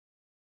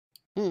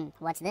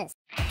What's this?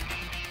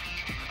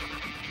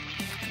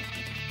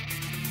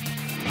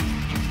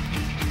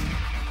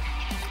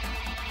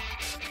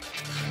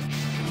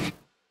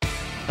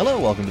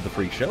 Hello, welcome to the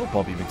Phreak Show.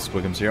 Bumpy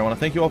McSquiggums here. I want to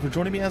thank you all for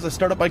joining me as I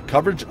start up my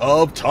coverage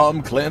of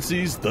Tom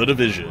Clancy's The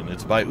Division.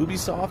 It's by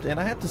Ubisoft, and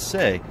I have to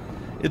say,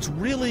 it's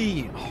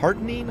really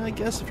heartening, I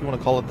guess, if you want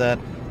to call it that,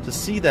 to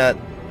see that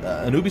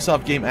an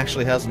Ubisoft game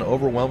actually has an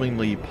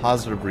overwhelmingly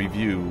positive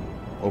review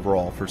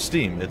overall for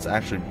Steam. It's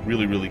actually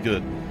really, really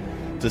good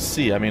to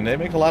see. I mean, they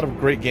make a lot of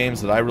great games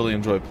that I really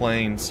enjoy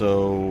playing,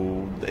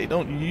 so they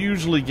don't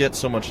usually get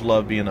so much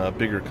love being a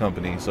bigger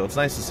company, so it's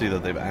nice to see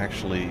that they've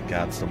actually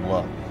got some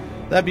love.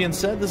 That being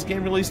said, this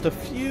game released a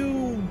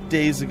few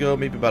days ago,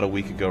 maybe about a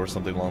week ago or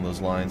something along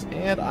those lines,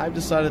 and I've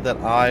decided that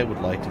I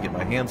would like to get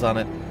my hands on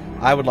it.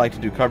 I would like to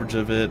do coverage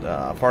of it.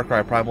 Far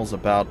Cry Primal is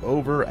about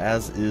over,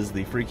 as is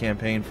the free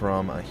campaign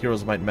from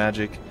Heroes of Might and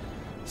Magic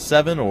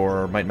 7,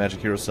 or Might and Magic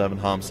Heroes 7,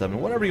 HOMM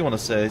 7, whatever you want to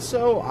say.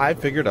 So I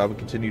figured I would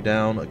continue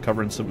down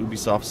covering some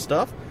Ubisoft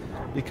stuff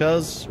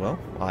because, well,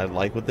 I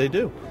like what they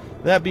do.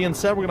 That being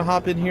said, we're going to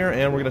hop in here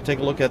and we're going to take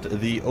a look at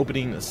the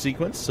opening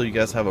sequence so you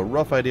guys have a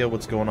rough idea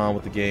what's going on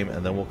with the game,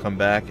 and then we'll come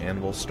back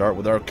and we'll start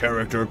with our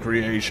character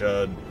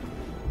creation.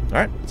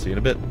 Alright, see you in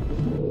a bit.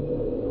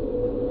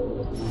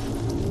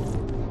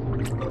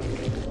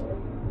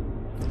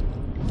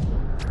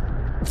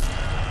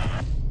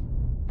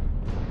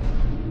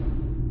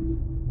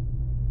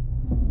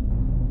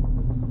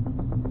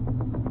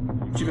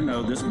 Even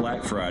though this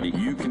Black Friday,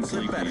 you can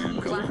sleep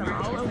in.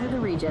 All over the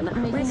region.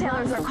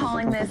 Retailers are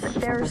calling this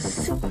their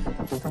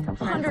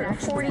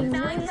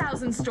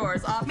 149,000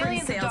 stores offering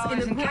sales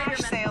in the cash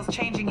sales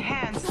changing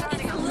hands.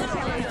 Starting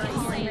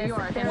in New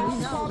York. Visit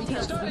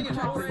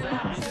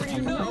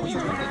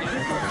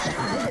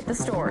the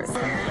stores.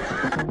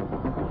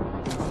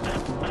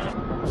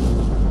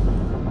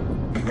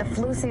 The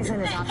flu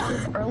season is off to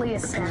its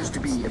earliest start. Appears to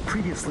be a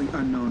previously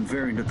unknown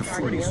variant of the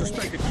flu,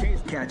 suspected case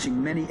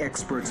catching many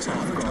experts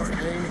off guard.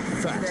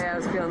 Today I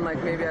was feeling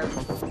like maybe I was...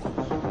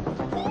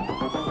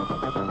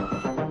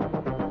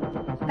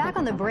 Back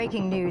on the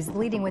breaking news,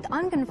 leading with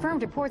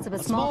unconfirmed reports of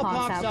a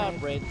smallpox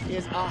outbreak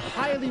is a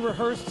highly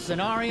rehearsed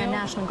scenario. And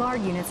National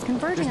Guard units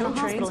converging on a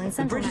hospital in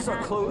central Manhattan. The bridges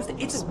are closed.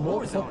 It's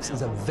smallpox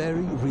is a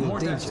very real more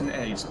danger. deaths than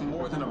AIDS,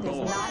 more than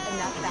Ebola.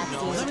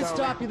 Let me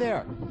stop you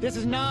there. This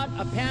is not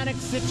a panic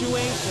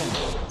situation.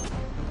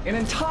 An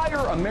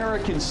entire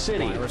American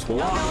city Known as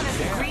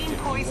green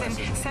poison,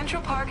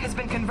 Central Park has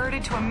been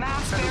converted to a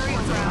mass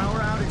burial ground.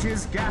 Power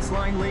outages, gas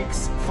line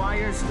leaks,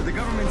 fires. The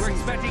government's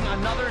expecting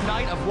another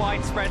night of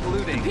widespread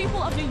looting. The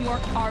people of New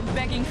York are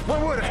begging. What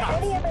would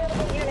have Any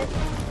available units?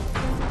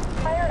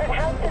 Fire and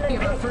house in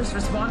the Our first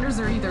responders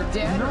are either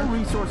dead no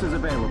resources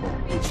available.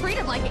 being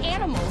treated like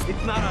animals.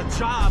 It's not our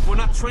job. We're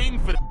not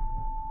trained for that.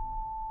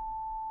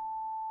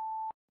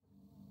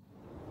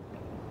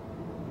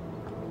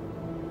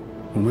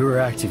 When we were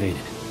activated,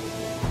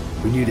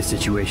 we knew the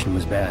situation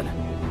was bad.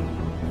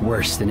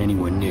 Worse than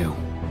anyone knew.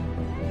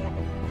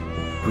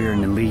 We are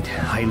an elite,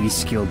 highly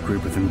skilled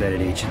group of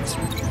embedded agents.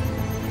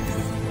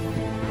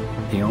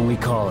 They only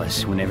call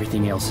us when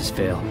everything else has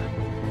failed.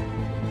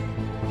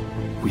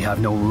 We have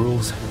no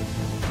rules.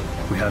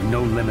 We have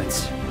no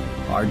limits.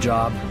 Our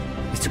job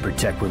is to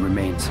protect what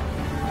remains.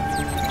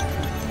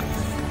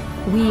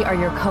 We are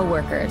your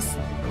co-workers.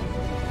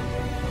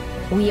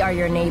 We are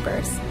your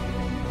neighbors.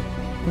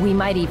 We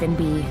might even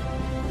be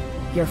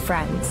your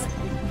friends.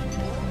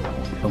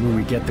 But when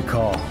we get the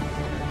call,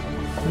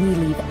 we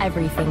leave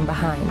everything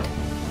behind.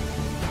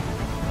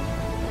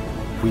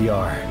 We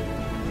are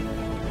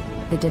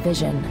the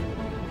Division.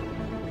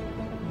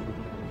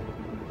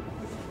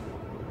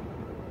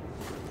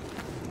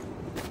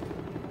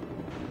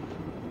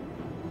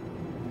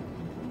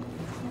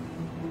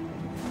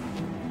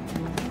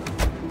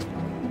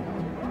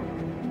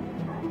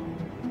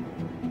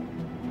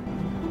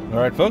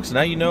 Alright folks,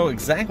 now you know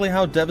exactly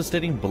how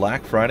devastating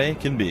Black Friday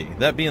can be.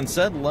 That being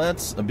said,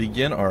 let's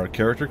begin our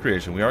character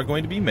creation. We are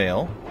going to be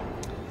male,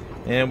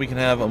 and we can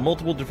have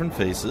multiple different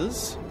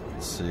faces.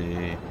 Let's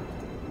see.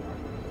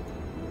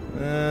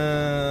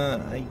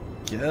 I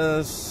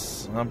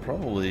guess I'm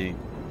probably,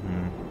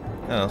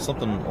 yeah,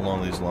 something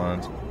along these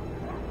lines.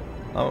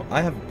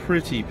 I have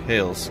pretty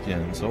pale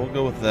skin, so we'll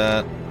go with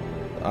that.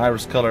 The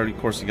iris color, of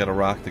course you gotta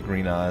rock the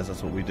green eyes,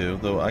 that's what we do.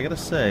 Though I gotta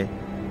say,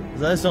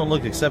 his eyes don't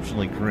look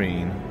exceptionally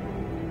green.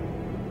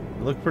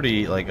 They look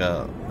pretty like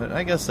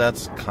I guess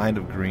that's kind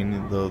of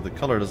green, though the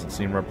color doesn't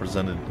seem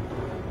represented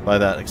by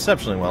that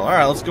exceptionally well.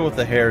 Alright, let's go with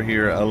the hair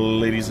here,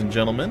 ladies and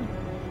gentlemen.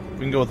 We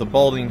can go with the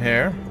balding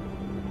hair.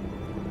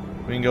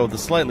 We can go with the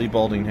slightly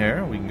balding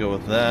hair. We can go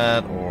with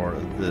that or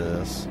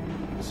this.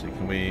 So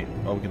can we...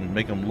 Oh, we can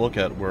make them look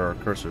at where our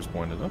cursor's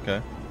pointed.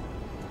 Okay.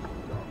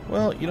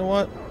 Well, you know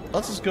what?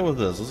 Let's just go with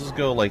this. Let's just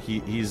go like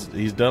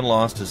he's done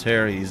lost his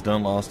hair. He's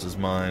done lost his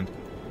mind.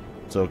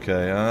 It's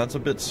okay. That's a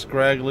bit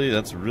scraggly.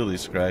 That's really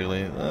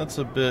scraggly. That's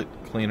a bit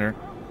cleaner.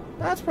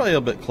 That's probably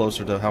a bit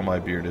closer to how my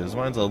beard is.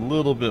 Mine's a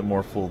little bit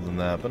more full than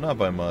that, but not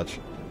by much.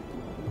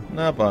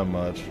 Not by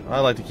much. I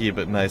like to keep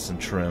it nice and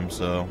trim,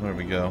 so there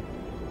we go.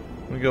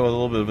 We go with a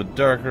little bit of a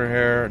darker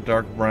hair,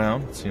 dark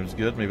brown. Seems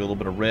good. Maybe a little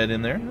bit of red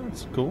in there.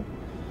 That's cool.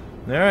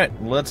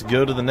 Alright, let's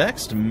go to the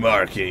next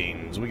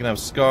markings. We can have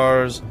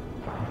scars.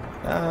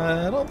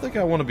 I don't think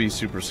I want to be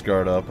super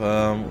scarred up.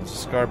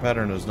 Scar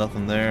pattern, there's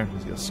nothing there.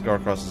 He's got a scar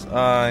across his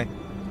eye,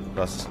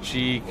 across his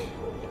cheek.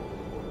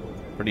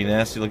 Pretty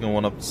nasty looking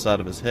one up the side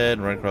of his head,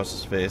 right across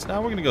his face.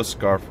 Now we're going to go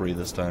scar free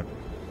this time.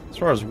 As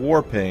far as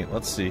war paint,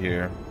 let's see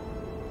here.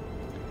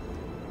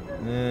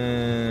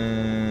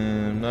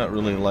 I'm not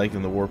really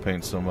liking the war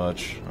paint so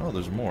much. Oh,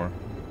 there's more.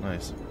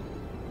 Nice.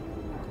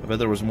 I bet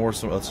there was more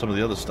some of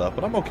the other stuff,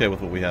 but I'm okay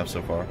with what we have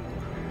so far.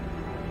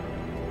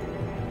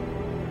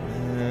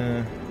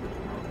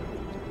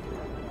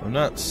 I'm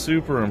not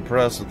super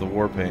impressed with the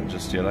war paint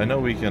just yet. I know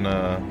we can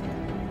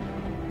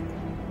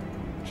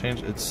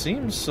change. It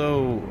seems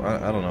so,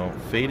 I don't know,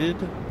 faded,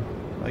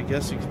 I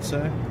guess you could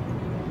say.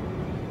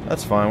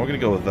 That's fine. We're gonna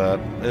go with that.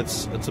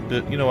 It's a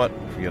bit. You know what?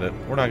 Forget it.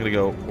 We're not gonna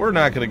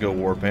go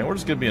war paint. We're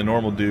just gonna be a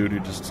normal dude who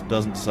just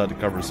doesn't decide to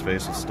cover his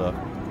face with stuff.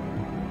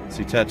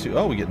 See, tattoo.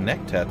 Oh, we get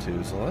neck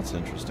tattoos. Well, that's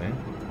interesting.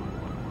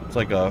 It's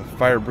like a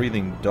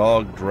fire-breathing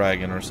dog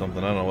dragon or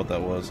something. I don't know what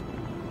that was.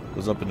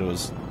 Goes up into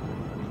his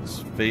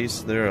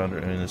face there, under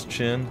in his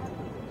chin.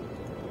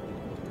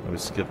 Oh, we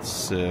skipped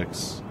 6.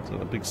 Is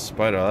that a big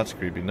spider? Oh, that's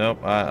creepy.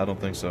 Nope, I don't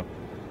think so.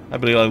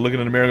 I'd be like looking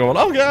in the mirror going,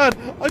 oh god,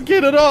 I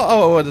get it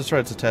all. Oh, that's right,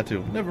 it's a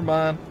tattoo. Never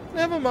mind.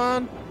 Never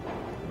mind.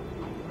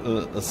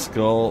 A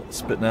skull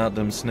spitting out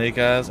them snake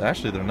eyes.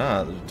 Actually, they're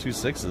not. They're 2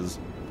 6s.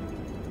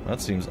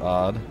 That seems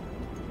odd.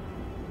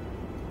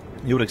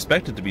 You would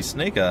expect it to be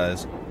snake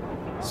eyes.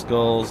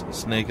 Skulls,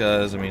 snake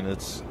eyes. I mean,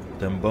 it's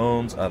them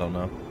bones. I don't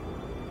know.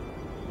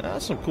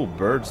 That's some cool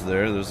birds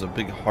there. There's a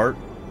big heart.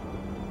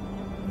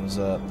 There's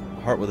a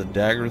heart with a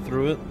dagger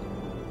through it.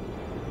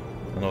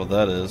 I don't know what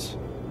that is.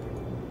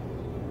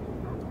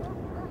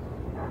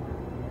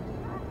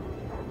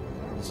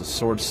 There's a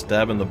sword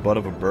stabbing the butt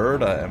of a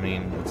bird. I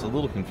mean, it's a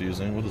little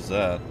confusing. What is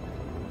that?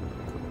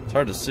 It's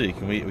hard to see.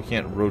 We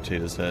can't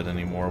rotate his head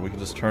anymore. We can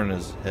just turn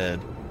his head,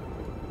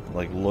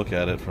 like look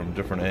at it from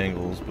different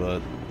angles.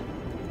 But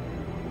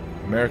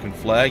American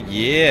flag,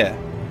 yeah,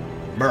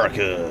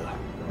 America.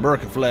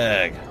 American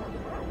flag.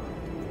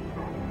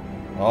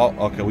 Oh,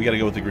 okay, we gotta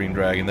go with the green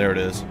dragon. There it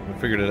is. We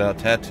figured it out.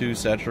 Tattoo,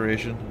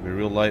 saturation. Be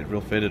real light,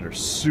 real faded, or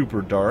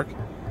super dark.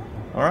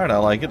 Alright, I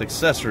like it.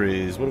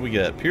 Accessories. What do we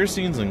get?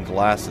 Piercings and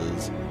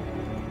glasses.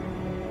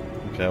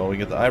 Okay, well, we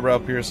get the eyebrow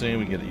piercing,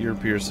 we can get ear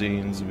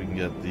piercings, we can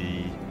get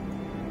the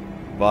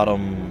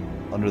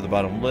bottom, under the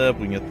bottom lip,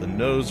 we can get the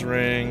nose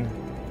ring.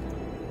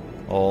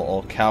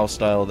 All cow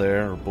style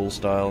there, or bull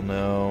style,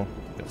 no.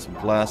 Got some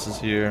glasses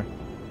here.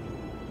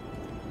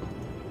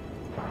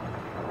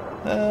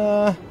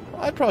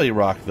 I'd probably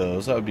rock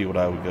those. That would be what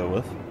I would go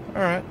with.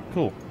 Alright,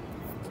 cool.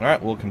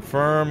 Alright, we'll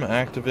confirm,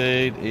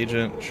 activate,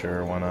 agent,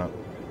 sure, why not?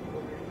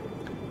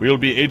 We'll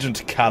be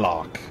Agent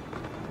Kalok.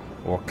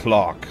 Or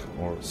Clock,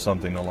 or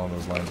something along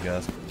those lines,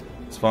 guys.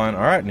 It's fine.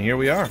 Alright, and here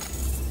we are.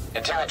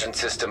 Intelligent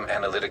System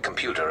Analytic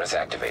Computer is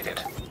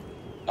activated.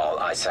 All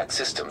ISAC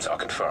systems are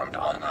confirmed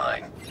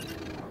online.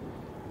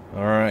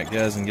 Alright,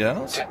 guys and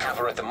gals. Take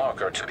cover at the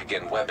marker to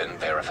begin weapon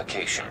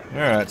verification.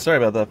 Alright, sorry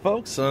about that,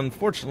 folks.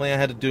 Unfortunately, I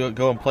had to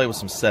go and play with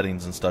some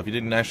settings and stuff. You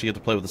didn't actually get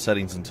to play with the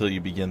settings until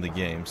you begin the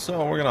game.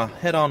 So we're going to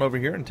head on over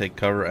here and take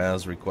cover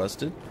as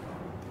requested.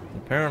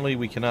 Apparently,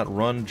 we cannot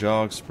run,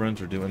 jog,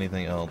 sprint, or do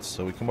anything else.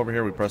 So we come over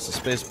here, we press the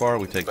space bar,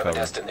 we take cover.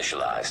 Test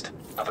initialized.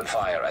 Open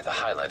fire at the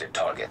highlighted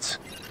targets.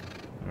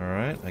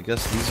 Alright, I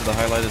guess these are the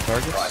highlighted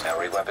targets.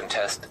 Primary weapon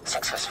test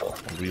successful.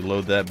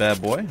 Reload that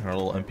bad boy, our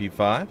little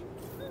MP5.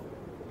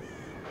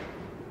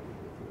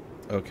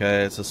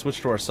 Okay, it's a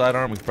switch to our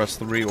sidearm. We can press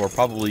 3 or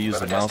probably use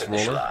the mouse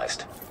roller.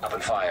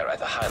 Open fire at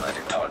the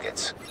highlighted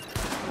targets.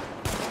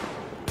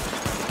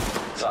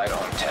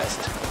 Sidearm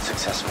test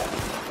successful.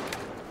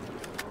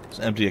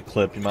 Just empty a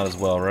clip, you might as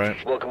well, right?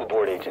 Welcome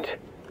aboard, Agent.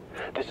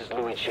 This is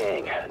Louis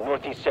Chang,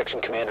 Northeast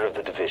Section Commander of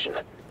the Division.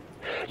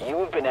 You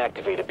have been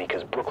activated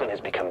because Brooklyn has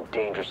become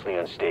dangerously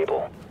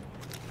unstable.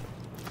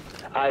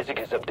 Isaac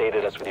has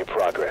updated us with your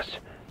progress.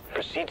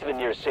 Proceed to the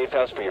nearest safe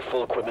house for your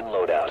full equipment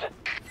loadout.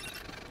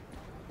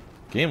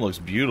 Game looks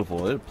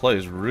beautiful. It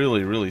plays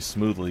really, really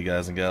smoothly,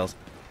 guys and gals.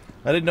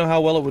 I didn't know how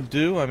well it would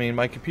do. I mean,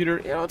 my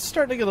computer, you know, it's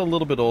starting to get a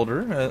little bit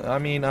older. I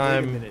mean, Wait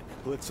a minute.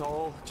 Let's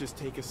all just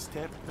take a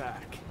step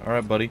back. All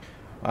right, buddy.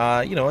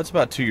 You know, it's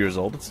about 2 years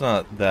old. It's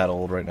not that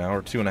old right now,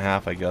 or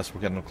 2.5, I guess.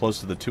 We're getting close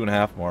to the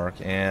 2.5 mark,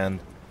 and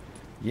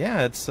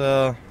yeah, it's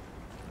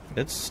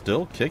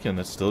still kicking.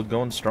 It's still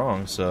going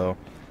strong. So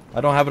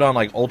I don't have it on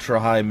like ultra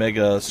high,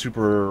 mega,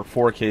 super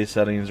 4K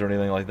settings or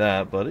anything like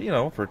that. But you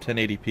know, for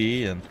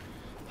 1080p and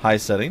high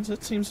settings,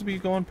 it seems to be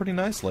going pretty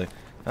nicely.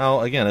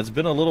 Now, again, it's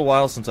been a little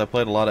while since I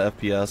played a lot of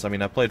FPS. I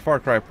mean, I played Far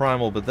Cry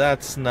Primal, but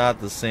that's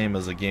not the same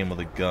as a game with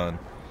a gun.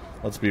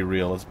 Let's be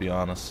real, let's be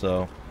honest.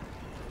 So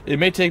it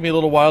may take me a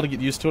little while to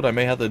get used to it. I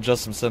may have to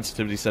adjust some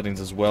sensitivity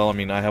settings as well. I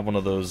mean, I have one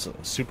of those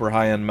super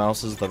high-end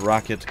mouses, the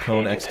Rocket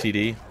Cone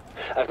XTD.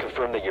 I've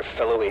confirmed that your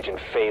fellow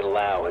agent Faye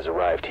Lau has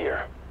arrived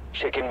here.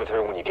 Check in with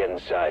her when you get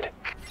inside.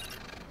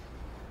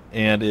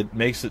 and it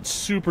makes it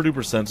super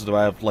duper sensitive.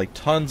 I have like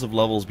tons of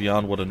levels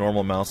beyond what a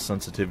normal mouse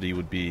sensitivity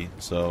would be,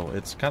 so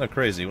it's kind of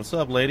crazy. What's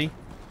up, lady?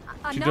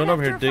 What you doing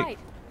over here?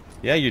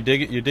 Yeah, you're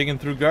digging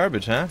through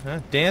garbage, huh?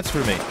 Dance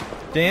for me.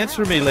 Dance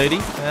for me, lady.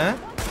 Huh?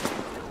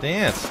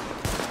 Dance.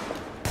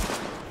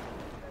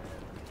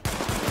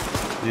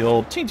 The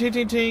old ting ting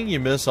ting ting. You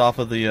miss off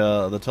of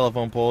the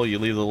telephone pole. You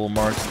leave the little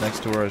marks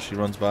next to her as she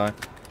runs by.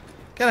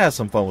 Gotta have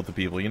some fun with the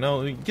people, you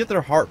know. Get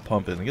their heart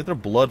pumping, get their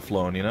blood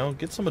flowing, you know.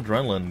 Get some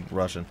adrenaline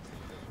rushing.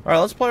 All right,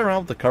 let's play around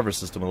with the cover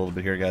system a little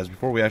bit here, guys,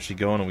 before we actually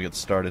go in and we get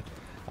started.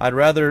 I'd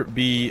rather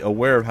be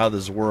aware of how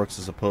this works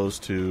as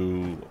opposed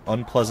to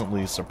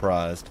unpleasantly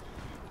surprised.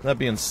 That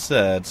being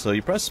said, so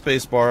you press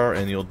spacebar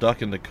and you'll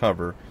duck into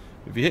cover.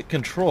 If you hit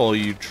control,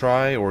 you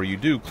try, or you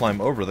do, climb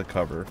over the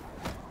cover.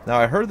 Now,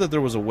 I heard that there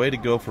was a way to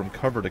go from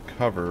cover to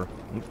cover.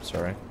 Oops,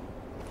 sorry.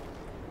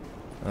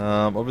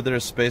 Over there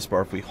is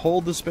spacebar. If we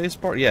hold the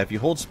spacebar, yeah, if you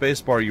hold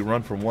spacebar, you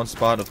run from one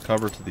spot of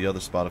cover to the other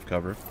spot of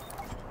cover.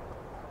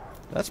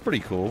 That's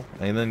pretty cool.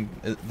 And then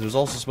there's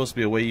also supposed to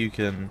be a way you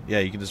can, yeah,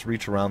 you can just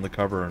reach around the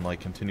cover and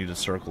like continue to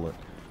circle it.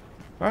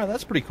 Alright,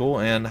 that's pretty cool.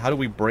 And how do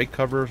we break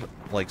cover,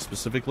 like,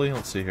 specifically?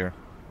 Let's see here.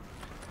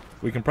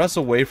 We can press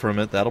away from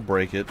it, that'll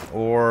break it.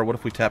 Or what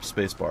if we tap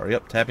spacebar?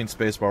 Yep, tapping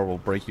spacebar will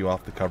break you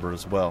off the cover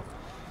as well.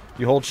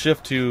 You hold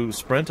shift to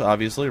sprint,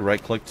 obviously.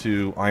 Right click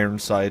to iron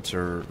sights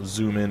or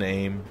zoom in,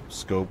 aim,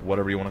 scope,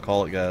 whatever you want to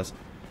call it, guys.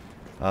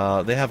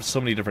 They have so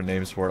many different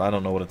names for it. I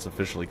don't know what it's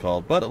officially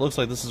called. But it looks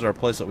like this is our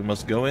place that we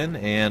must go in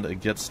and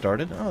get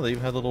started. Oh, they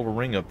even have the little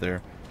ring up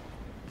there.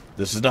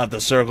 This is not the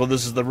circle,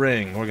 this is the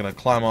ring. We're going to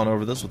climb on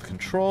over this with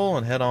control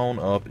and head on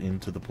up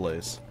into the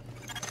place.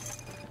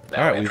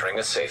 Now entering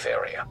a safe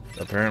area.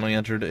 Apparently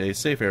entered a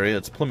safe area.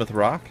 It's Plymouth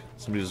Rock.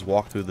 Somebody just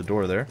walked through the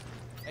door there.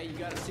 Hey, you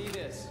gotta see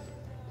this.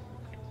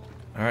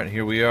 Alright,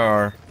 here we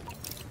are.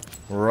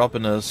 We're up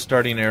in a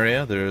starting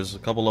area. There's a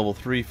couple level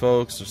 3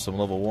 folks. There's some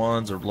level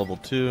 1s or level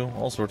 2.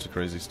 All sorts of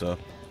crazy stuff.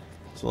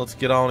 So let's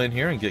get on in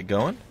here and get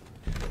going.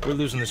 We're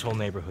losing this whole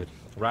neighborhood.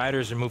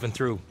 Rioters are moving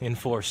through, in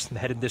force,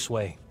 headed this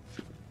way.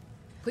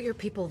 Put your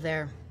people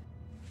there.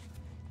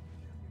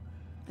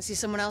 I see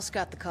someone else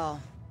got the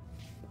call.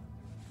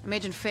 I'm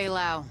Agent Fei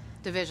Lau,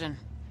 Division.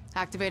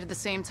 Activated the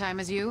same time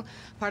as you,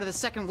 part of the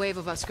second wave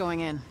of us going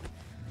in.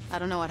 I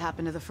don't know what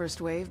happened to the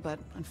first wave, but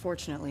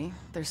unfortunately,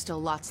 there's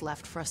still lots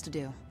left for us to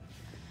do.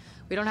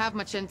 We don't have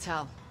much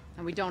intel,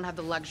 and we don't have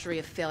the luxury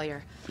of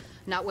failure.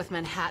 Not with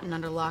Manhattan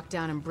under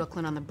lockdown and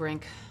Brooklyn on the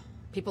brink.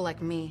 People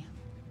like me,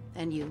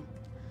 and you,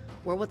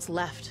 we're what's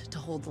left to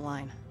hold the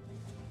line.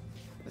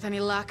 With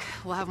any luck,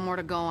 we'll have more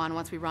to go on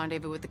once we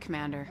rendezvous with the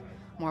commander.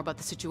 More about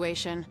the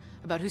situation,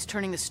 about who's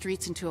turning the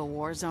streets into a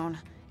war zone.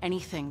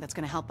 Anything that's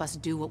gonna help us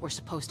do what we're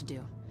supposed to do.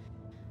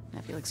 Now,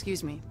 if you'll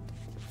excuse me,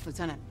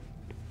 Lieutenant.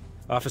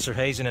 Officer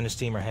Hazen and his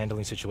team are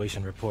handling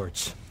situation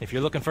reports. If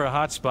you're looking for a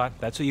hotspot,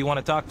 that's who you want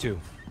to talk to.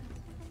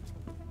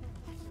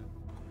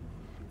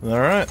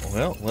 Alright,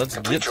 well, let's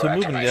get to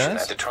moving,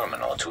 guys. At the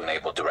terminal to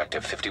enable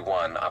Directive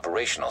 51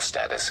 operational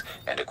status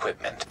and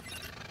equipment.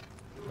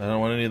 I don't know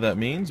what any of that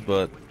means,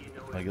 but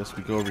I guess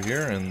we go over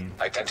here and...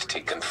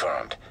 Identity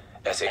confirmed.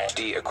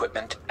 SHD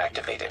equipment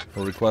activated.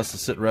 We'll request a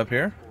sit rep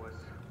here.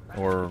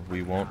 Or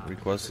we won't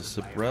request a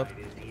sit rep.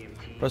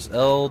 Press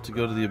L to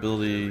go to the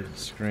ability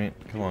screen.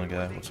 Come on,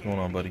 guy. What's going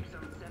on, buddy?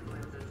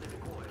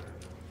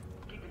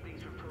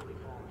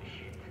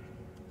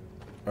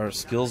 Our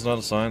skills not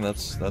assigned.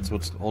 That's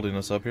what's holding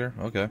us up here.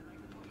 Okay.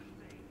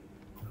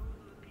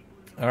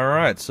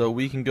 Alright, so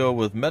we can go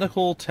with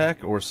medical,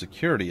 tech, or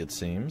security, it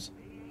seems.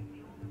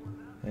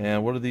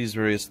 And what are these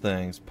various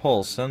things?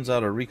 Pulse. Sends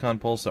out a recon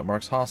pulse that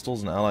marks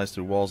hostiles and allies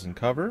through walls and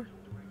cover.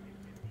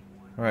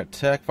 Alright,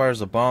 tech fires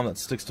a bomb that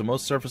sticks to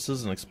most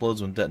surfaces and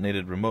explodes when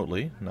detonated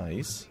remotely.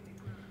 Nice.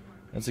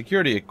 And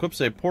security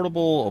equips a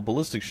portable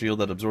ballistic shield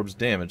that absorbs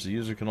damage. The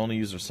user can only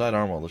use their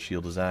sidearm while the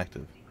shield is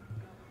active.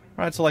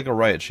 Alright, so like a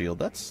riot shield.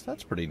 That's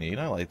pretty neat.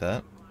 I like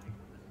that.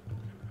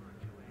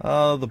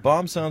 The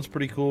bomb sounds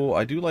pretty cool.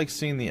 I do like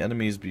seeing the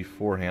enemies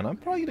beforehand. I'm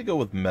probably going to go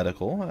with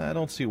medical. I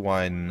don't see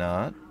why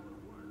not.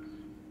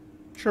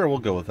 Sure, we'll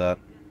go with that.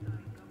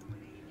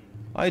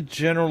 I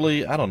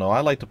don't know,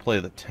 I like to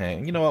play the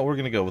tank. You know what, we're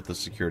going to go with the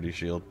security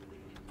shield.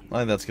 I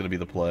think that's going to be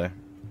the play.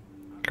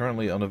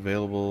 Currently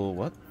unavailable,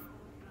 what?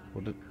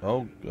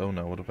 Oh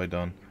no, what have I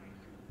done?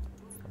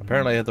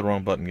 Apparently I hit the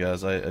wrong button,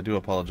 guys. I do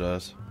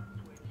apologize.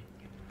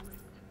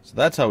 So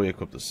that's how we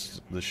equip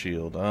the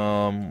shield.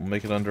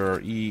 Make it under our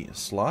E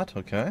slot,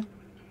 okay.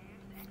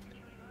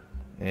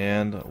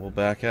 And we'll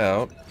back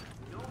out.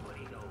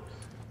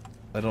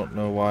 I don't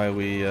know why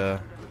we,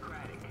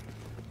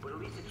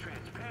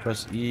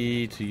 press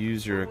E to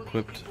use your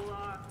equipped...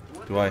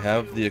 Do I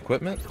have the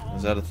equipment?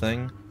 Is that a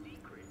thing?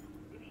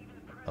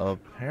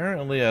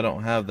 Apparently I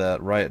don't have that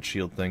riot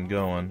shield thing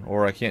going.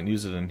 Or I can't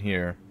use it in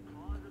here.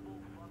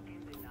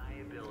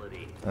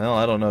 Well,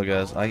 I don't know,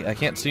 guys. I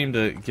can't seem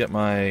to get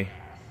my...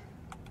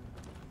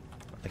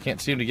 I can't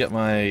seem to get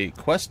my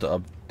quest to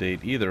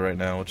update either right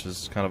now, which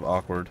is kind of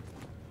awkward.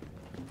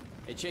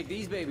 Hey, check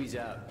these babies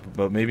out.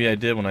 But maybe I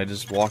did when I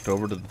just walked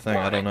over to the thing.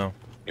 I don't know.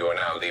 You are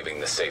now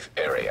leaving the safe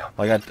area.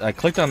 Like I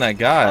clicked on that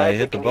guy, I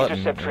hit the button,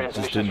 Intercept and it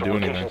just transmissions didn't from do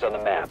anything. locations on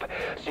the map,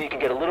 so you can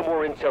get a little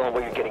more intel on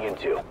what you're getting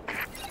into.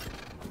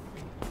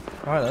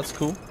 Alright, that's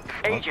cool.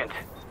 Agent,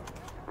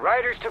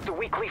 riders took the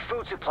weekly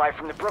food supply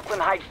from the Brooklyn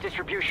Heights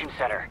distribution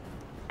center.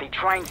 They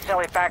try and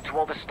sell it back to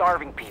all the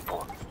starving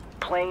people.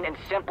 Plain and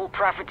simple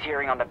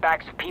profiteering on the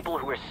backs of people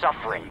who are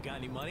suffering. You got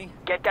any money?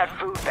 Get that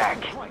food back.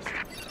 I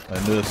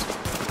missed.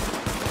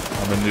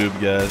 I'm a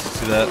noob, guys.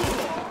 See that?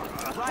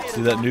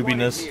 See that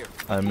noobiness?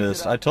 I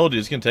missed. I told you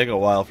it's gonna take a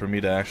while for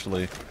me to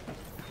actually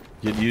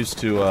get used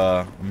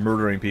to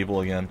murdering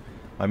people again.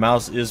 My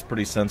mouse is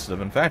pretty sensitive.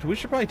 In fact, we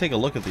should probably take a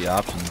look at the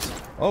options.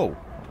 Oh,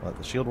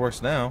 the shield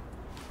works now.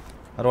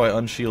 How do I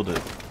unshield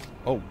it?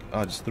 Oh,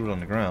 I just threw it on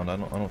the ground. I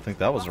don't think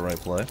that was the right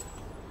play.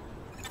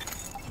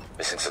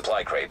 Missing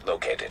supply crate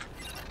located.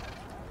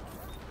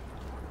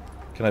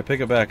 Can I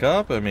pick it back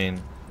up? I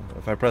mean,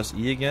 if I press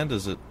E again,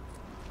 does it...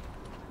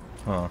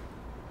 Huh.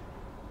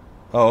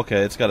 Oh,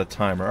 okay, it's got a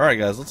timer. Alright,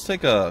 guys, let's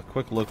take a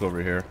quick look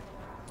over here.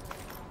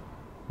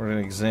 We're going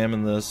to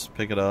examine this,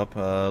 pick it up.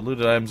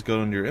 Looted items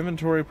go into your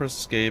inventory, press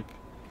escape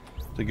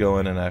to go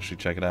in and actually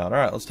check it out.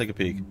 Alright, let's take a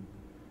peek.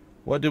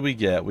 What did we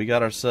get? We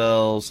got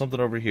ourselves something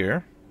over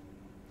here.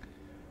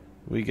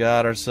 We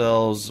got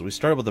ourselves... We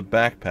started with a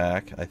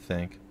backpack, I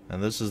think.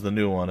 And this is the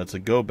new one. It's a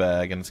go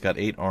bag, and it's got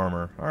 8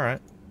 armor. Alright.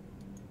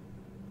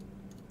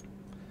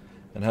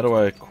 And how do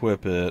I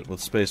equip it? With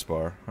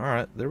spacebar.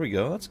 Alright, there we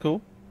go. That's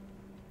cool.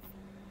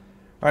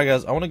 Alright,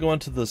 guys, I want to go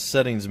into the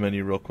settings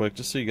menu real quick,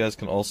 just so you guys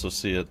can also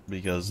see it,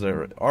 because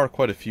there are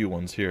quite a few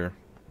ones here.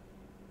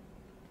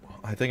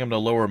 I think I'm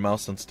going to lower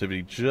mouse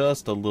sensitivity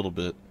just a little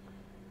bit.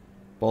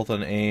 Both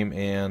on aim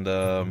and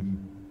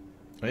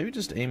maybe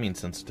just aiming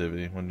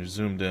sensitivity when you're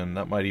zoomed in.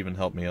 That might even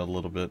help me a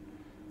little bit.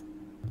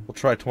 We'll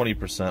try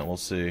 20%, we'll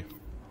see. Yeah,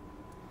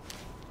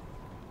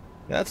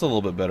 that's a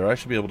little bit better. I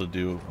should be able to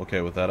do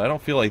okay with that. I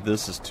don't feel like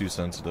this is too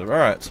sensitive.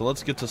 Alright, so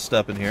let's get to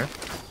stepping here.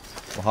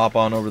 We'll hop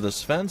on over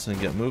this fence and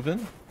get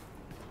moving.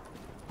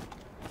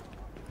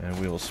 And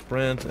we will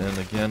sprint, and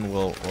again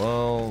we'll...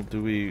 Well,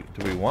 do we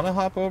want to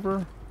hop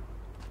over?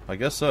 I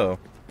guess so.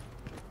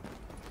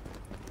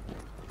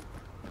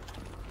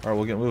 Alright,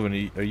 we'll get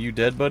moving. Are you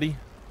dead, buddy?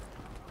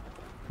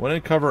 When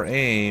in cover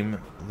aim,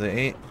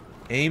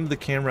 aim the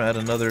camera at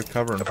another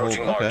cover and hold.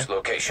 Okay,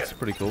 location. That's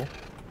pretty cool.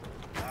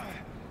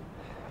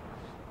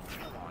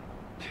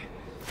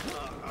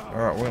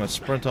 Alright, we're gonna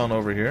sprint on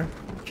over here.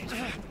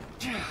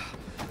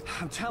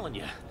 I'm telling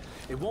you,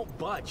 it won't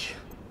budge.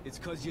 It's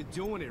because you're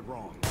doing it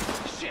wrong.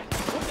 Shit!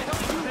 What the hell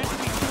are you meant to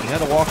be doing? He had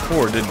to walk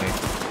forward, didn't he?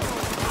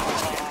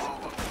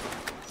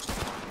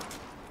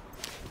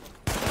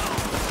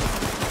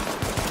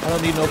 I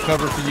don't need no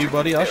cover for you,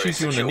 buddy. I'll shoot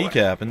you in the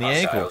kneecap and the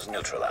ankle.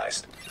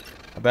 Neutralized.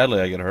 How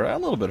badly I get hurt? A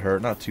little bit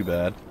hurt, not too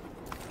bad.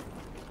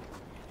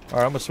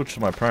 Alright, I'm gonna switch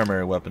to my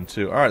primary weapon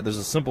too. Alright, there's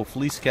a simple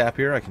fleece cap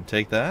here. I can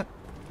take that.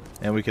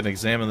 And we can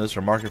examine this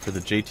or mark it for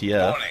the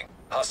JTF. Warning.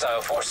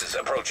 Hostile forces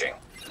approaching.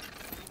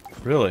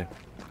 Really?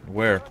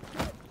 Where?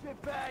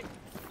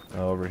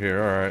 Oh, over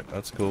here. Alright,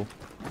 that's cool.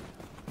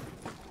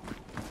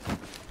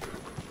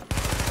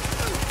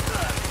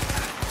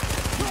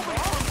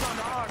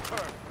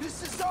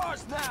 This is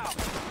ours now.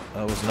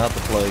 That was not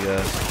the play,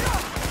 guys.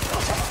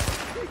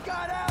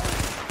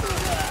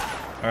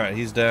 Alright,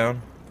 he's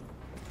down.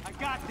 I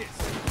got this.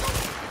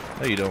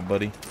 No, you don't,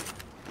 buddy.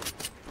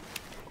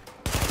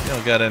 You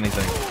don't got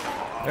anything.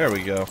 There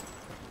we go.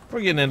 We're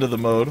getting into the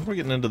mode. We're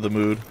getting into the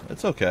mood.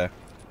 It's okay.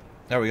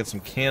 Now we got some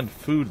canned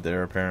food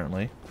there,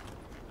 apparently.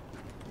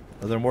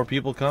 Are there more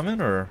people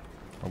coming, or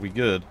are we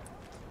good?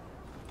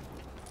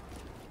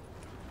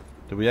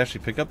 Did we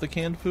actually pick up the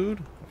canned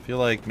food? I feel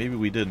like maybe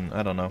we didn't.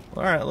 I don't know.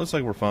 Alright, looks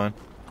like we're fine.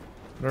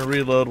 I'm gonna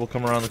reload. We'll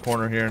come around the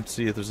corner here and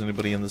see if there's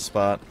anybody in this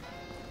spot.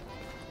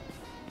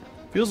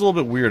 Feels a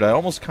little bit weird. I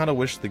almost kind of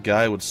wish the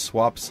guy would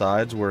swap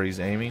sides where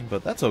he's aiming,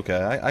 but that's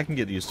okay. I can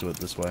get used to it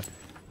this way.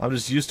 I'm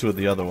just used to it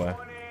the other way.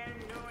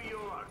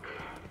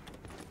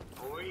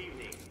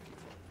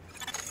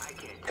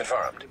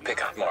 Confirmed.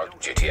 Pickup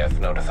marked. GTF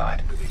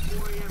notified.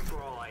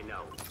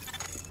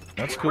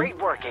 That's cool. Great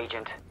work,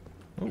 Agent.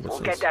 Oh,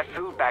 we'll get that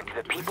food back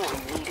to the people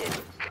who need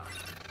it.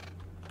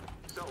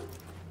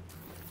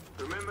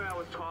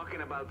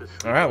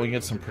 Alright, we can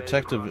get some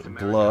protective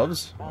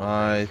gloves.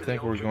 I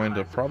think we're going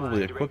to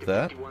probably equip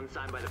that.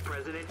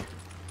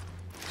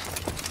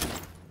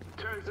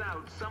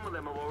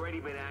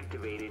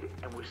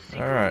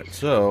 Alright,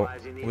 so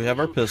we have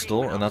our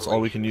pistol, and that's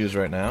all we can use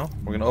right now.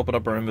 We're going to open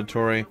up our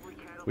inventory.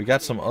 We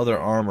got some other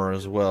armor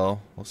as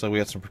well. Looks like we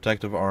got some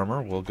protective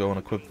armor. We'll go and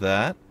equip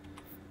that.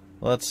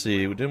 Let's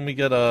see. Didn't we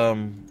get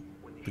the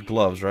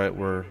gloves, right?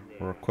 We're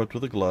equipped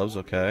with the gloves,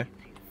 okay.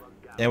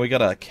 And we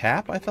got a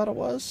cap, I thought it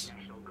was?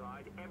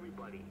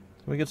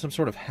 Can we get some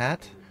sort of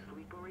hat?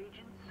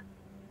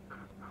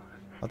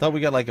 I thought we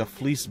got like a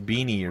fleece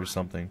beanie or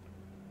something.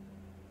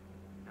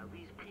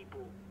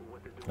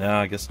 Yeah,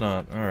 I guess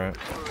not. Alright.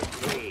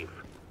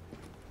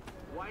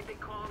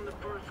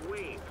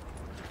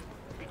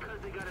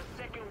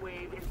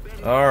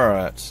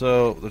 Alright,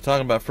 so they're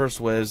talking about first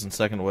waves and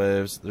second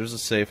waves. There's a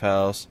safe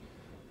house.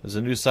 There's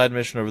a new side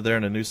mission over there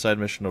and a new side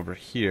mission over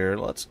here.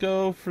 Let's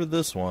go for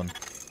this one.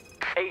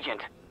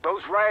 Agent,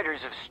 those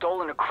rioters have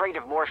stolen a crate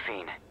of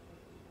morphine.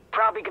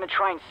 Probably gonna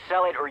try and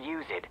sell it or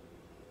use it.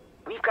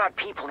 We've got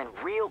people in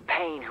real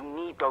pain who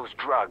need those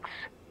drugs.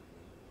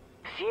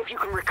 See if you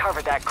can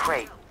recover that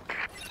crate.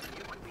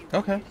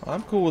 Okay,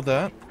 I'm cool with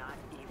that.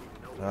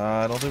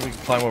 I don't think we can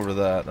climb over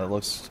that. That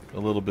looks a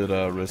little bit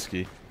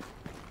risky.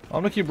 I'm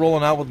gonna keep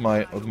rolling out with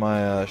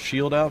my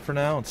shield out for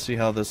now and see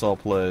how this all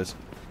plays.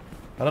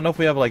 I don't know if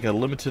we have like a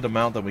limited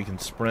amount that we can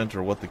sprint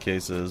or what the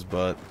case is,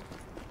 but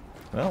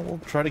well, we'll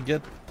try to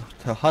get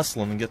to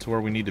hustling and get to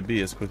where we need to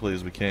be as quickly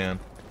as we can.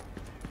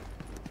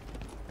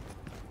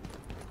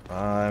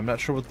 I'm not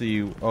sure what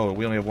the... Oh,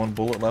 we only have one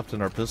bullet left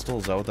in our pistol?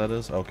 Is that what that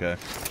is? Okay.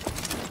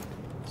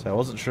 So I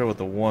wasn't sure what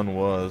the one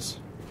was.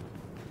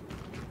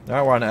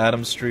 Alright, we're on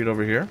Adams Street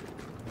over here.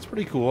 It's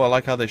pretty cool. I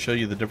like how they show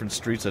you the different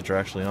streets that you're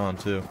actually on,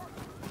 too.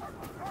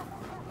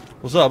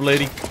 What's up,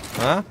 lady?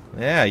 Huh?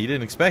 Yeah, you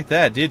didn't expect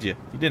that, did you?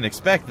 You didn't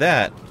expect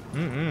that.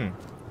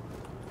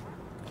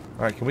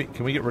 Alright, can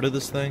we get rid of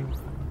this thing?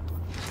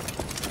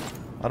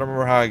 I don't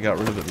remember how I got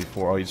rid of it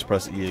before. Oh, you just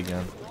press E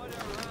again.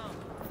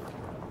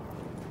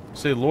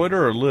 Say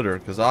loiter or litter,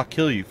 because I'll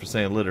kill you for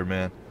saying litter,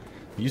 man.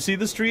 You see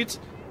the streets?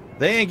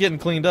 They ain't getting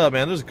cleaned up,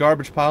 man. There's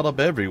garbage piled up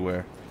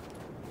everywhere.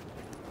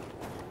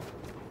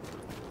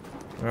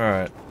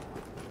 Alright.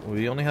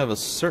 We only have a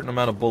certain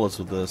amount of bullets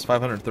with this.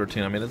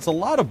 513. I mean, it's a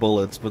lot of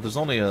bullets, but there's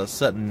only a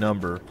set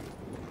number.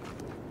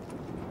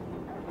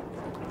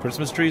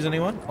 Christmas trees,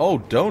 anyone? Oh,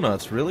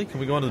 donuts, really? Can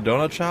we go into the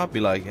donut shop? Be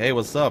like, hey,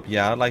 what's up?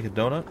 Yeah, I'd like a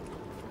donut.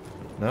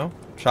 No?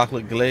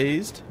 Chocolate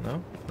glazed?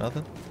 No?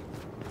 Nothing?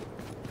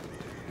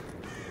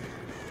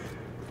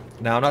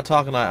 Now, I'm not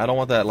talking, I don't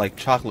want that, like,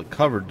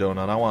 chocolate-covered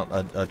donut. I want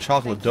a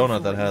chocolate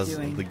donut that has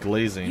the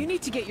glazing. You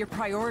need to get your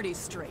priorities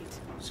straight.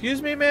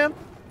 Excuse me, ma'am?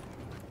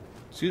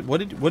 Excuse, what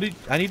did,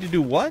 I need to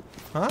do what?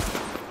 Huh?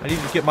 I need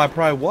to get my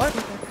what?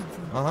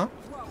 Uh-huh.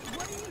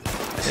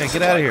 Yeah,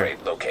 get out of here.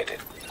 Located.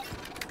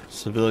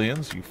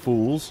 Civilians, you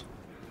fools.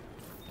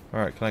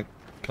 Alright, can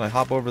I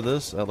hop over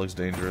this? That looks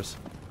dangerous.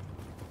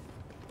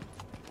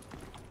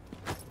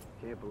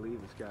 Can't believe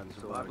it's gotten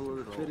so out of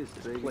control.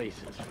 This place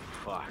is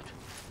fucked.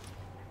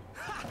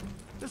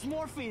 There's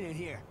morphine in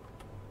here.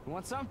 You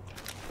want some?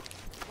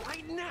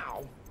 Right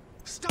now?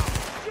 Stop!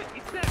 Shit,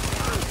 it's that.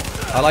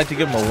 I like to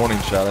give him a warning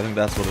shot. I think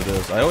that's what it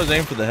is. I always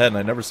aim for the head and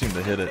I never seem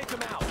to hit it.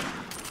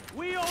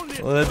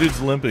 Well, that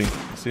dude's limping.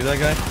 See that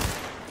guy?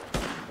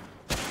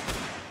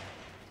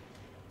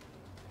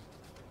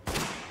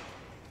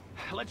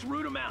 Let's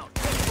root him out.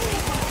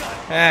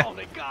 Oh,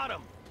 they got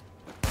him.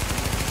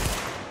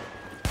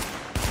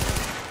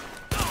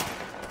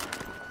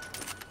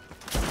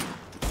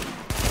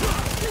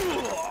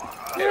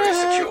 Area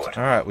secured.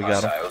 Alright, we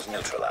got him. Hostiles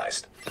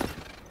neutralized.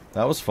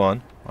 That was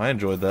fun. I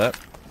enjoyed that.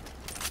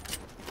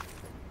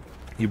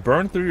 You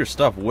burned through your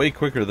stuff way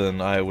quicker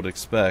than I would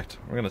expect.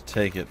 We're gonna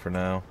take it for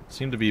now.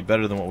 Seemed to be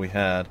better than what we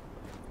had.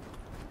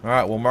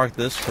 Alright, we'll mark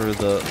this for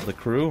the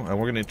crew, and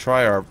we're gonna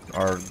try our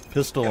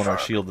pistol and our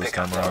shield this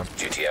time around.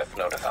 GTF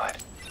notified.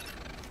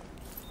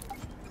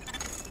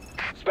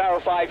 Sparrow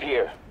 5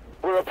 here.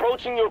 We're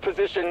approaching your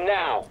position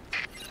now.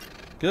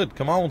 Good.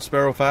 Come on,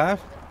 Sparrow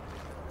 5.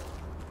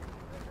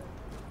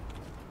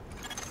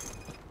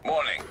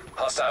 Warning.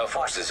 Hostile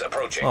forces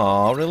approaching.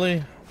 Aw,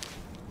 really?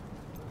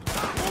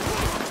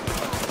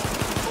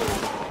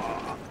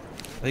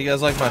 Hey, you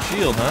guys like my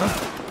shield, huh?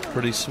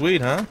 Pretty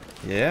sweet, huh?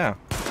 Yeah.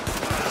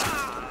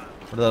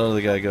 Where'd that other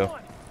guy go?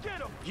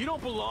 You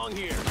don't belong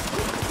here.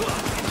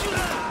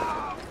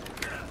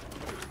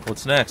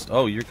 What's next?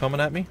 Oh, you're coming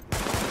at me?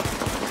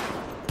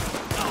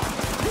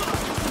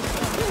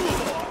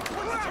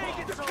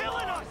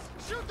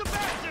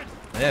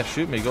 Yeah,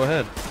 shoot me. Go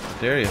ahead.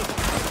 I dare you.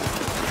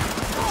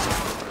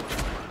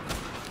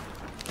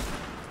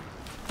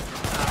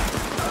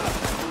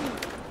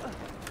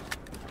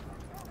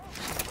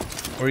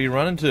 Where are you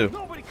running to?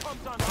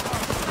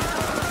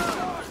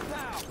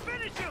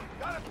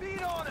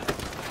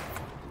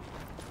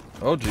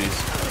 Oh, jeez.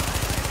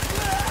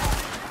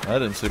 That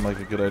didn't seem like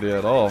a good idea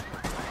at all.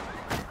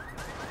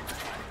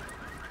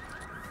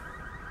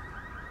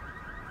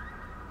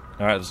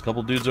 Alright, there's a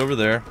couple dudes over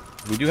there.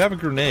 We do have a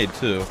grenade,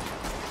 too.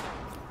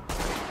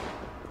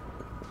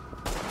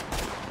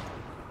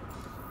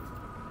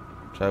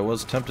 Which I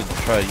was tempted to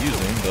try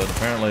using, but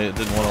apparently it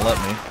didn't want to let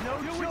me.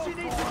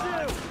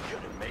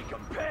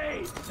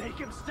 Make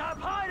him stop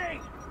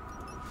hiding!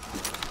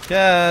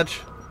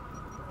 Catch!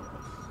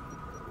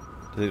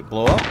 Did it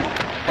blow up?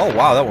 Oh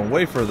wow, that went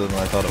way further than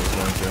I thought it was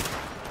going to.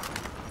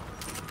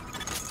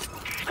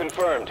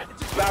 Confirmed.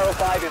 Sparrow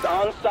 5 is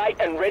on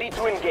site and ready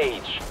to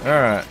engage.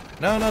 Alright.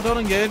 No, don't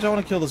engage. I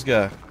want to kill this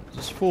guy.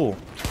 This fool.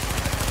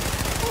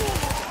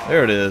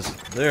 There it is.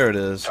 There it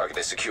is. Target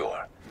is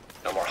secure.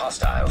 No more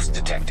hostiles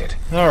detected.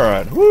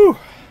 Alright. Woo!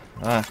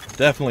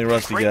 Definitely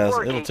rusty, guys.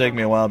 It'll take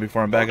me a while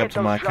before I'm back up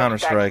to my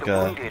Counter-Strike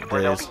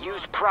days.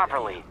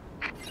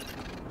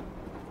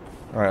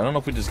 Alright, I don't know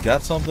if we just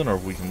got something or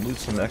if we can loot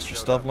some extra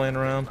stuff laying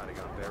around.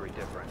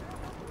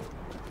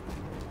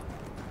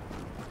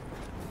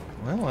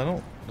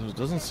 Well, there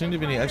doesn't seem to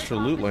be any extra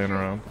loot laying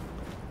around.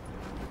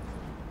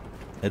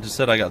 It just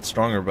said I got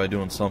stronger by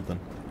doing something.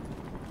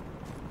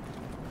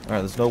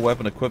 Alright, there's no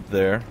weapon equipped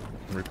there.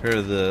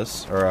 Repair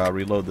this, or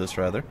reload this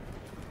rather.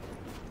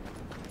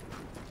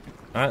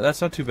 Alright,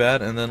 that's not too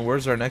bad. And then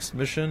where's our next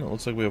mission? It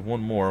looks like we have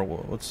one more.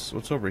 What's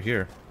over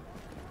here?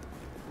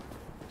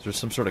 Is there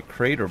some sort of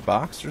crate or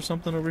box or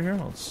something over here?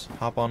 Let's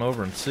hop on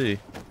over and see.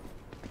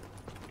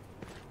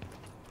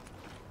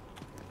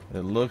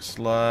 It looks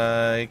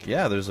like,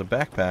 yeah, there's a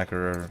backpack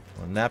or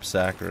a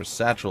knapsack or a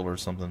satchel or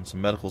something,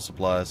 some medical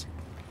supplies.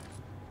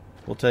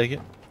 We'll take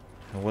it.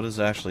 And what is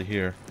actually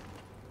here?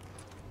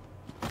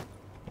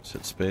 Let's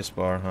hit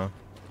spacebar, huh?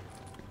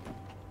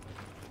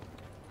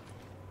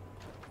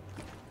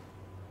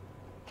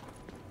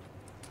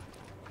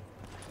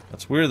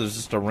 That's weird, there's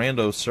just a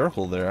rando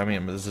circle there. I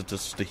mean, is it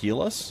just to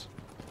heal us?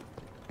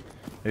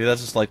 Maybe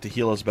that's just like to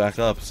heal us back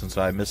up since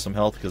I missed some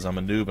health because I'm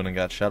a noob and I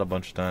got shot a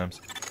bunch of times.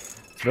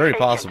 It's very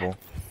possible.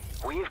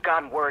 We've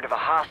gotten word of a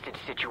hostage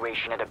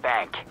situation at a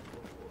bank.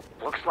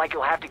 Looks like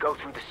you'll have to go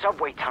through the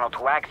subway tunnel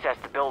to access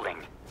the building.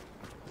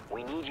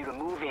 We need you to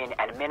move in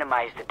and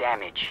minimize the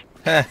damage.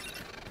 Heh.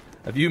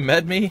 Have you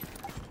met me?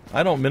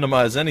 I don't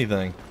minimize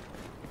anything.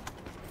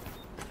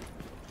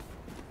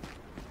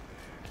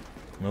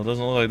 Well, it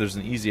doesn't look like there's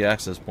an easy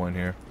access point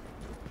here.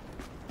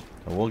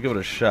 So we'll give it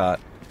a shot.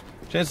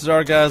 Chances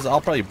are, guys, I'll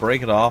probably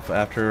break it off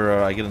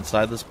after I get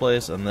inside this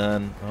place, and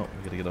then... Oh,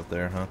 we gotta get up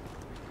there, huh?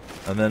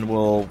 And then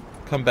we'll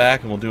come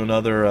back and we'll do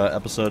another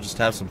episode, just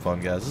have some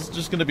fun, guys. This is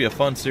just gonna be a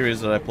fun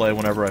series that I play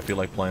whenever I feel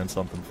like playing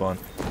something fun.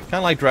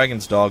 Kinda like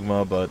Dragon's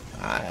Dogma, but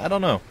I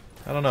don't know.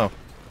 I don't know.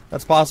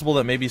 That's possible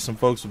that maybe some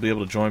folks will be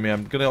able to join me.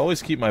 I'm gonna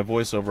always keep my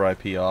voice over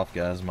IP off,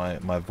 guys. My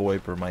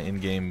VoIP or my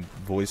in-game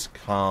voice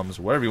comms,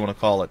 whatever you want to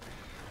call it.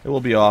 It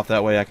will be off.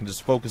 That way I can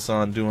just focus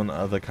on doing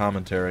the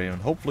commentary,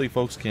 and hopefully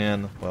folks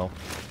can, well,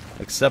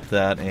 accept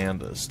that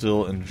and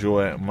still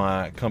enjoy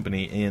my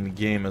company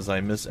in-game as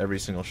I miss every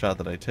single shot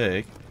that I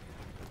take.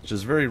 Which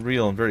is very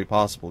real and very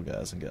possible,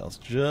 guys and gals,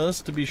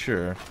 just to be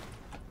sure.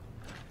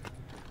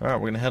 Alright,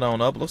 we're going to head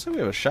on up. Looks like we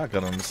have a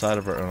shotgun on the side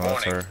of our... Oh,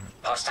 that's our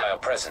hostile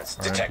presence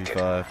detected.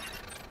 MP5.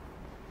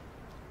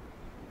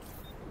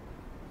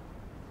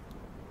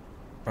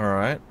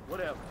 Alright.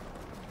 Whatever.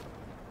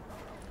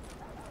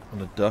 I'm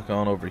going to duck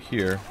on over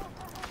here.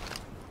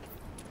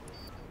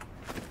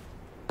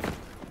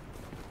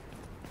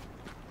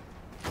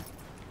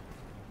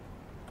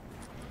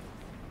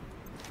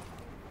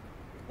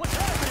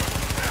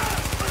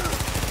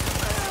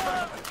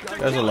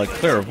 Guys are like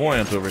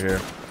clairvoyant over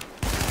here.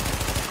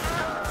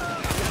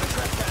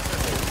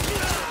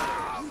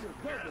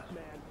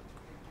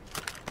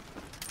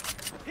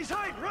 He's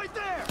hiding right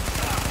there.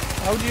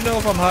 How would you know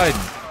if I'm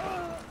hiding?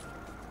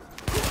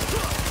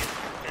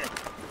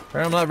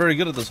 Apparently I'm not very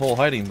good at this whole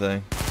hiding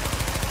thing.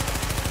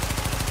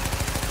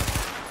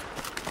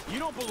 You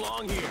don't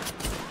belong here.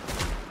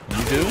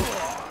 You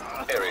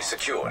do? Area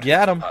secured.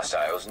 Got him.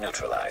 Hostiles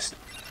neutralized.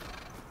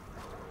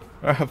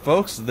 Alright,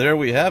 folks, there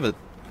we have it.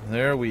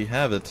 There we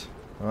have it.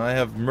 I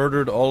have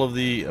murdered all of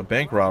the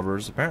bank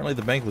robbers. Apparently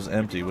the bank was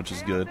empty, which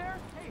is good.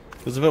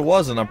 Because if it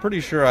wasn't, I'm pretty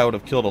sure I would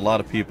have killed a lot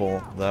of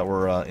people that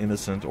were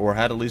innocent, or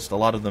had at least a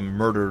lot of them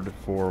murdered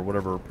for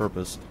whatever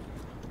purpose.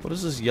 What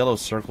is this yellow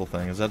circle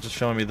thing? Is that just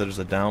showing me that there's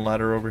a down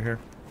ladder over here?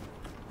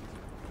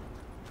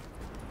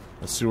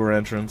 A sewer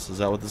entrance? Is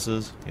that what this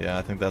is? Yeah,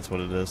 I think that's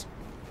what it is.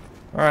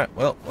 Alright,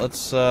 well,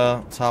 let's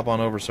hop on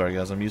over. Sorry,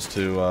 guys, I'm used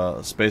to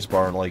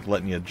spacebar, like,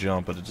 letting you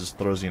jump, but it just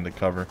throws you into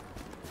cover.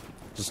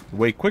 Just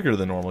way quicker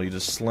than normal. You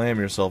just slam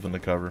yourself into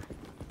cover.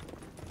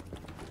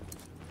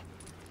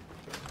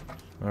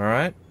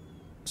 Alright.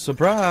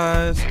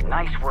 Surprise!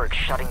 Nice work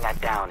shutting that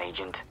down,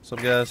 Agent. What's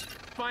up, guys?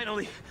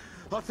 Finally.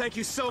 Oh, thank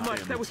you so much.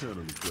 That was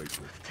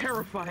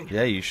terrifying.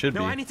 Yeah, you should be.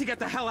 No, I need to get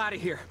the hell out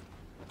of here.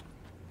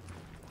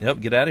 Yep,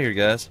 get out of here,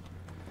 guys.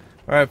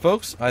 Alright,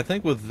 folks, I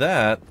think with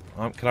that...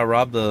 can I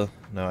rob the...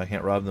 No, I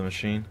can't rob the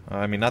machine.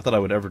 I mean, not that I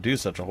would ever do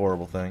such a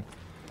horrible thing.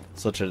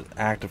 Such an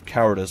act of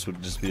cowardice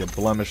would just be a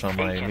blemish on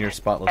my near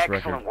spotless record.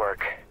 Excellent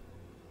work.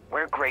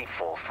 We're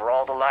grateful for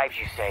all the lives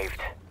you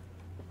saved.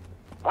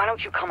 Why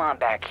don't you come on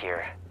back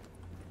here?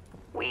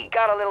 We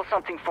got a little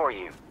something for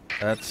you.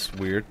 That's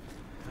weird.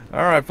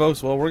 Alright,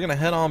 folks, well, we're going to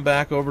head on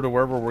back over to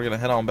wherever we're going to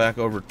head on back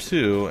over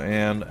to,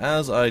 and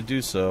as I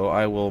do so,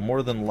 I will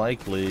more than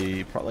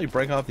likely probably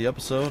break off the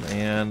episode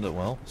and,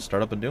 well,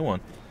 start up a new one.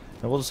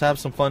 And we'll just have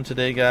some fun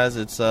today, guys.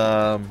 It's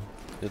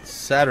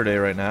Saturday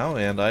right now,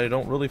 and I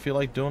don't really feel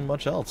like doing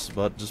much else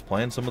but just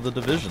playing some of The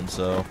Division,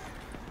 so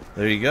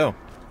there you go.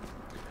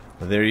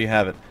 There you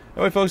have it.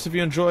 Anyway, folks, if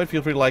you enjoyed,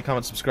 feel free to like,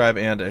 comment, subscribe,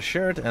 and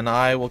share it, and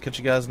I will catch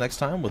you guys next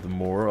time with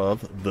more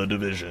of The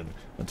Division.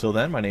 Until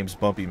then, my name's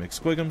Bumpy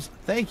McSquigums.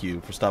 Thank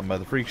you for stopping by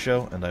the Phreak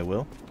Show, and I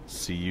will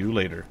see you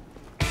later.